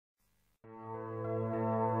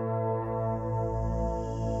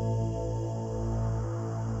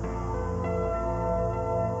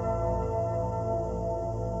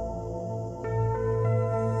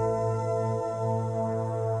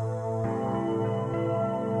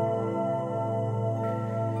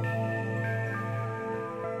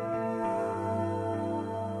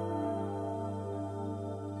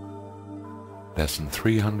Lesson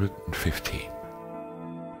 315.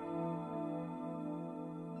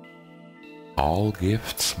 All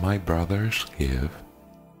gifts my brothers give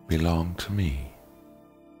belong to me.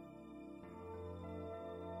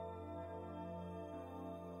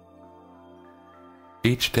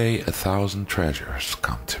 Each day 1,000 treasures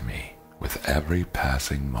come to me with every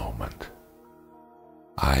passing moment.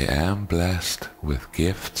 I am blessed with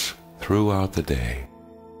gifts throughout the day,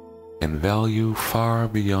 in value far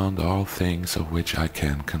beyond all things of which I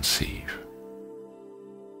can conceive.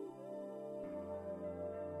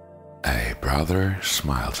 A brother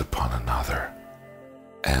smiles upon another,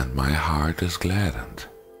 and my heart is gladdened.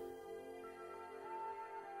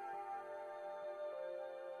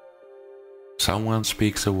 Someone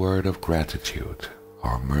speaks a word of gratitude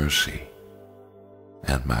or mercy,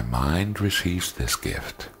 and my mind receives this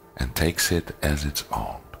gift and takes it as its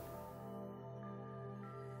own.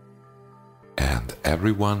 And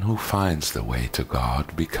everyone who finds the way to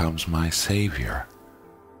God becomes my Savior,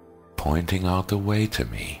 pointing out the way to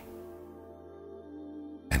me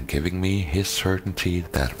and giving me his certainty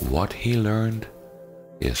that what he learned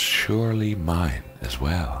is surely mine as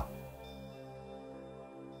well.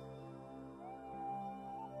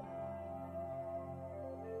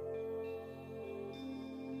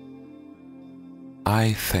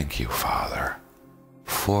 I thank you, Father,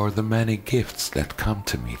 for the many gifts that come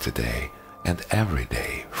to me today and every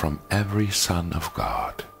day from every Son of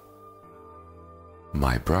God.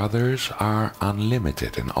 My brothers are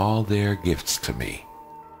unlimited in all their gifts to me.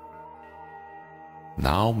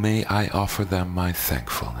 Now may I offer them my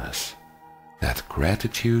thankfulness, that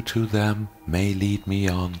gratitude to them may lead me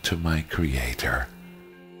on to my Creator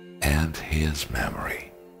and His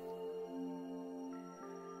memory.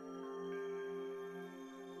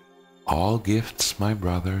 All gifts my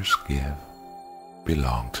brothers give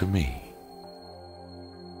belong to me.